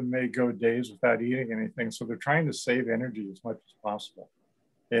lot of them may go days without eating anything. So they're trying to save energy as much as possible.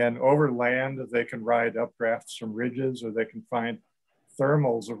 And over land, they can ride updrafts from ridges, or they can find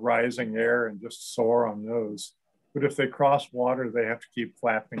thermals of rising air and just soar on those. But if they cross water, they have to keep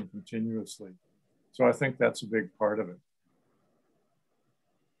flapping continuously. So I think that's a big part of it.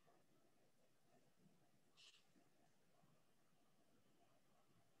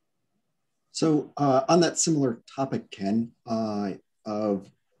 So on that similar topic, Ken,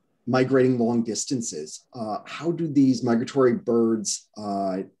 of migrating long distances, how do these migratory birds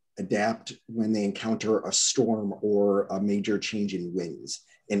adapt when they encounter a storm or a major change in winds?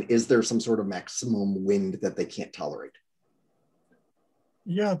 And is there some sort of maximum wind that they can't tolerate?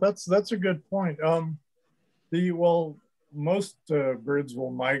 Yeah, that's a good point. Most birds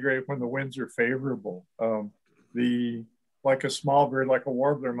will migrate when the winds are favorable. Like a small bird, like a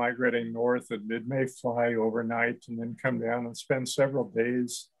warbler migrating north, it may fly overnight and then come down and spend several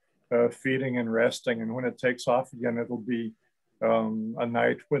days feeding and resting. And when it takes off again, it'll be a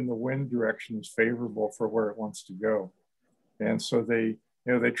night when the wind direction is favorable for where it wants to go. And so they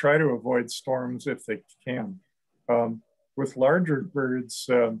try to avoid storms if they can. With larger birds,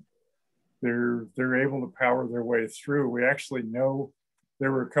 they're able to power their way through. We actually know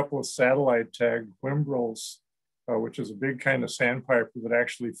there were a couple of satellite tagged whimbrels, which is a big kind of sandpiper that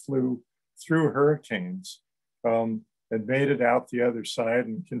actually flew through hurricanes and made it out the other side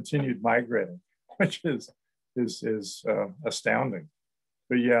and continued migrating, which is astounding.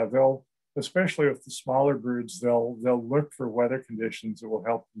 But yeah, especially with the smaller birds, they'll look for weather conditions that will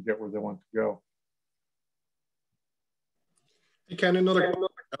help them get where they want to go. Hey, Ken,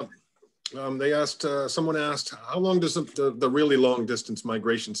 someone asked, how long does the really long distance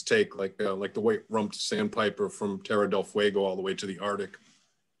migrations take, like the white-rumped sandpiper from Terra del Fuego all the way to the Arctic?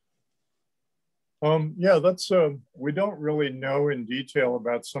 Yeah, that's we don't really know in detail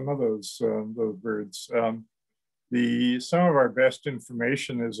about some of those birds. Some of our best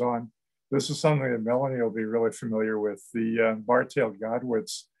information is on, this is something that Melanie will be really familiar with, the bar-tailed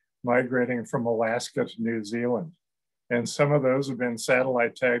godwits migrating from Alaska to New Zealand. And some of those have been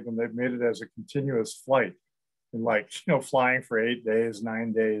satellite tagged and they've made it as a continuous flight, and flying for 8 days,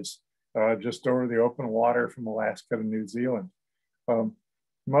 9 days, just over the open water from Alaska to New Zealand.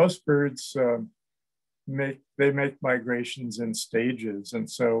 Most birds make migrations in stages, and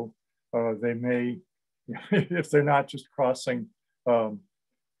so they may, if they're not just crossing,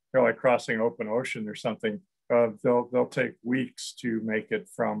 like crossing open ocean or something, they'll take weeks to make it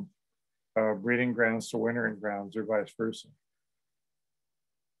from breeding grounds to wintering grounds, or vice versa.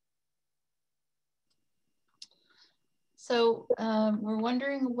 So we're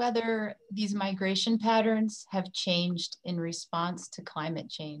wondering whether these migration patterns have changed in response to climate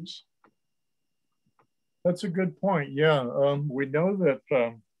change. That's a good point. Yeah, we know that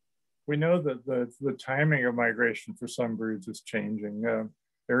the timing of migration for some birds is changing.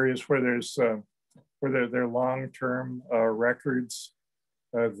 Areas where there are long-term records.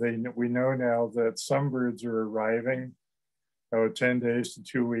 We know now that some birds are arriving 10 days to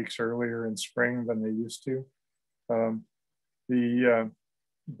 2 weeks earlier in spring than they used to. The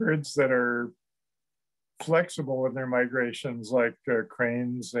birds that are flexible in their migrations, like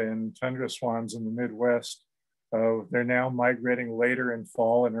cranes and tundra swans in the Midwest. They're now migrating later in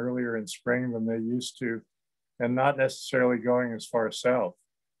fall and earlier in spring than they used to, and not necessarily going as far south.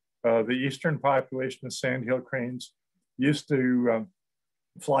 The eastern population of sandhill cranes used to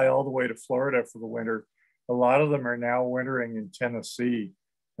fly all the way to Florida for the winter. A lot of them are now wintering in Tennessee,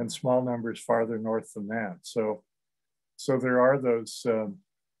 and small numbers farther north than that. So there are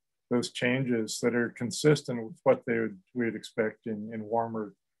those changes that are consistent with what we'd expect in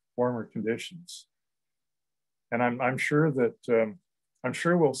warmer conditions. And I'm sure that I'm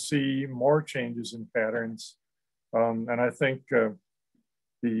sure we'll see more changes in patterns. And I think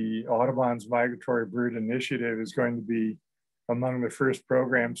the Audubon's Migratory Bird Initiative is going to be among the first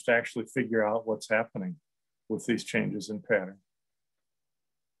programs to actually figure out what's happening with these changes in pattern.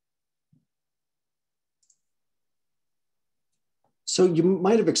 So you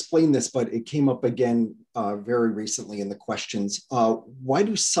might have explained this, but it came up again very recently in the questions. Why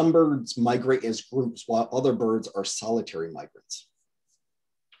do some birds migrate as groups while other birds are solitary migrants?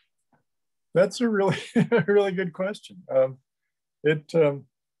 That's a really, really good question.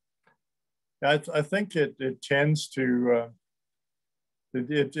 I think it tends to,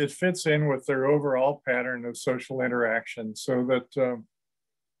 it fits in with their overall pattern of social interaction, so that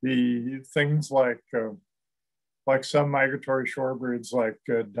the things like some migratory shorebirds, like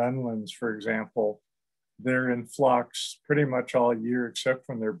dunlins, for example, they're in flocks pretty much all year except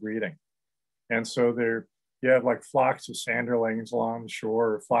when they're breeding. And so you have like flocks of sanderlings along the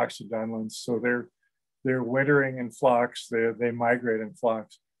shore, or flocks of dunlins. So they're wintering in flocks. They migrate in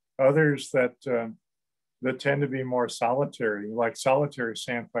flocks. Others that tend to be more solitary, like solitary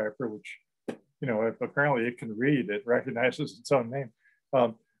sandpiper, which, you know, apparently it can read. It recognizes its own name.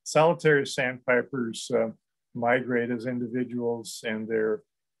 Solitary sandpipers migrate as individuals, and they're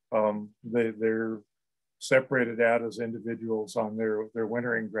separated out as individuals on their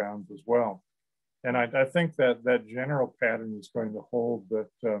wintering grounds as well. And I think that general pattern is going to hold. That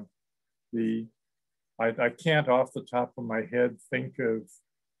I can't off the top of my head think of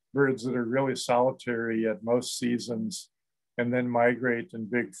birds that are really solitary at most seasons and then migrate in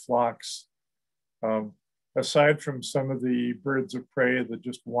big flocks. Aside from some of the birds of prey that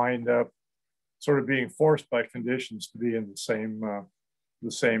just wind up sort of being forced by conditions to be in the same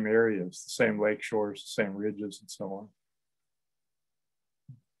areas, the same lake shores, the same ridges, and so on.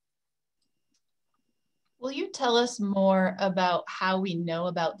 Will you tell us more about how we know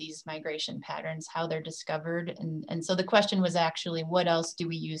about these migration patterns, how they're discovered? And so the question was actually, what else do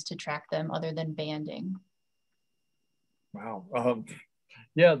we use to track them other than banding? Wow.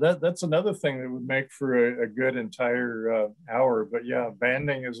 Yeah, that's another thing that would make for a good entire hour. But yeah,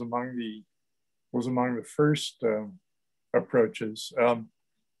 banding was among the first approaches.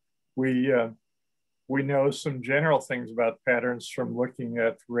 We know some general things about patterns from looking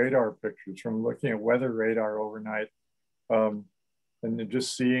at radar pictures, from looking at weather radar overnight, and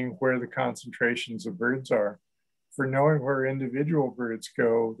just seeing where the concentrations of birds are. For knowing where individual birds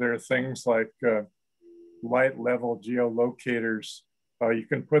go, there are things like light level geolocators. You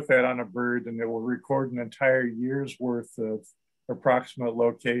can put that on a bird and it will record an entire year's worth of approximate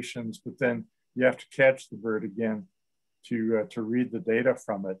locations, but then you have to catch the bird again to read the data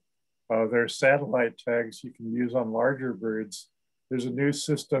from it. There are satellite tags you can use on larger birds. There's a new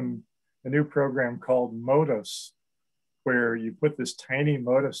system, a new program called MODIS, where you put this tiny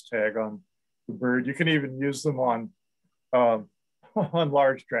MODIS tag on the bird. You can even use them on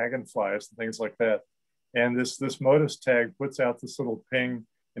large dragonflies and things like that. And this MODIS tag puts out this little ping.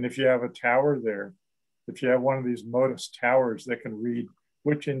 And if you have a tower there, if you have one of these MODIS towers, that can read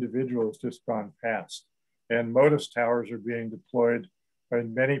which individual has just gone past. And MODIS towers are being deployed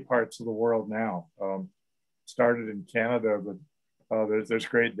in many parts of the world now. Started in Canada, but there's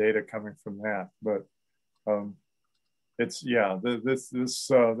great data coming from that. But there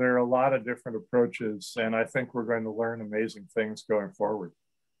are a lot of different approaches, and I think we're going to learn amazing things going forward.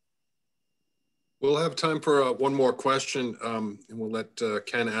 We'll have time for one more question, and we'll let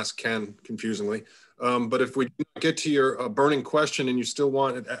Ken ask Ken confusingly. But if we get to your burning question and you still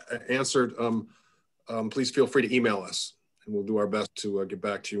want it answered, please feel free to email us, and we'll do our best to get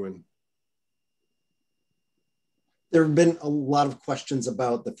back to you. And there have been a lot of questions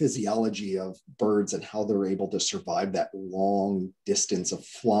about the physiology of birds and how they're able to survive that long distance of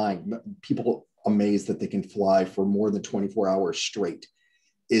flying. People amazed that they can fly for more than 24 hours straight.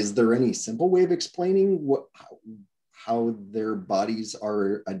 Is there any simple way of explaining how their bodies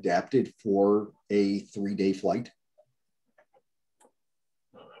are adapted for a 3-day flight?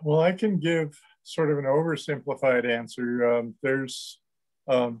 Well, I can give sort of an oversimplified answer.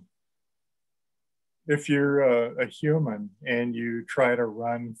 if you're a human and you try to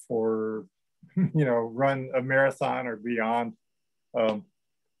run for, run a marathon or beyond,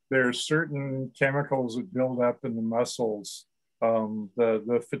 there's certain chemicals that build up in the muscles.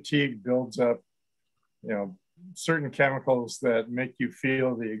 The fatigue builds up, certain chemicals that make you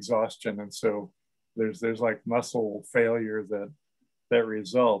feel the exhaustion, and so there's like muscle failure that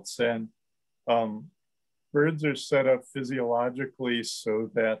results. And birds are set up physiologically so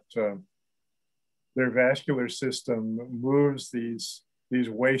that their vascular system moves these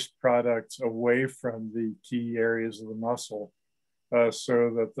waste products away from the key areas of the muscle,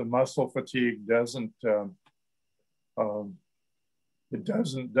 so that the muscle fatigue doesn't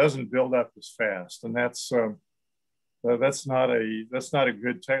build up as fast. And that's not a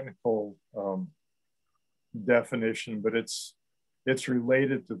good technical definition, but it's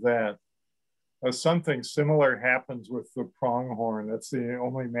related to that. Something similar happens with the pronghorn. That's the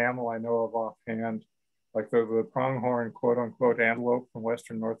only mammal I know of offhand. Like the pronghorn, quote unquote, antelope from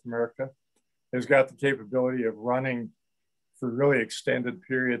Western North America has got the capability of running for really extended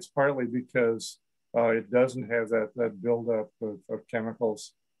periods, partly because it doesn't have that buildup of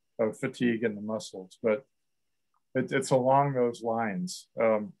chemicals of fatigue in the muscles, but it's along those lines.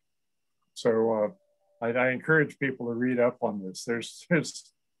 So I encourage people to read up on this. There's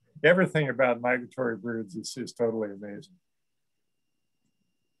everything about migratory birds is totally amazing.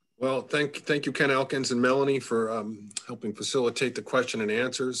 Well, thank you, Ken Elkins and Melanie, for helping facilitate the question and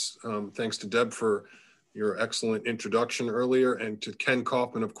answers. Thanks to Deb for your excellent introduction earlier, and to Kenn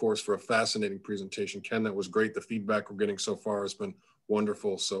Kaufman, of course, for a fascinating presentation. Ken, that was great. The feedback we're getting so far has been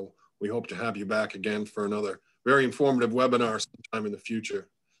wonderful. So we hope to have you back again for another very informative webinar sometime in the future.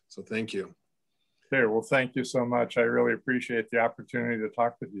 So thank you. Okay, well, thank you so much. I really appreciate the opportunity to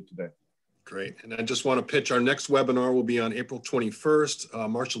talk with you today. Great. And I just want to pitch our next webinar will be on April 21st.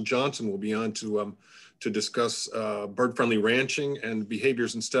 Marshall Johnson will be on to discuss bird-friendly ranching and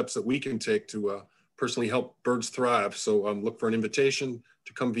behaviors and steps that we can take to personally help birds thrive. So look for an invitation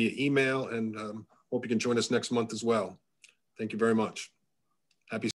to come via email, and hope you can join us next month as well. Thank you very much.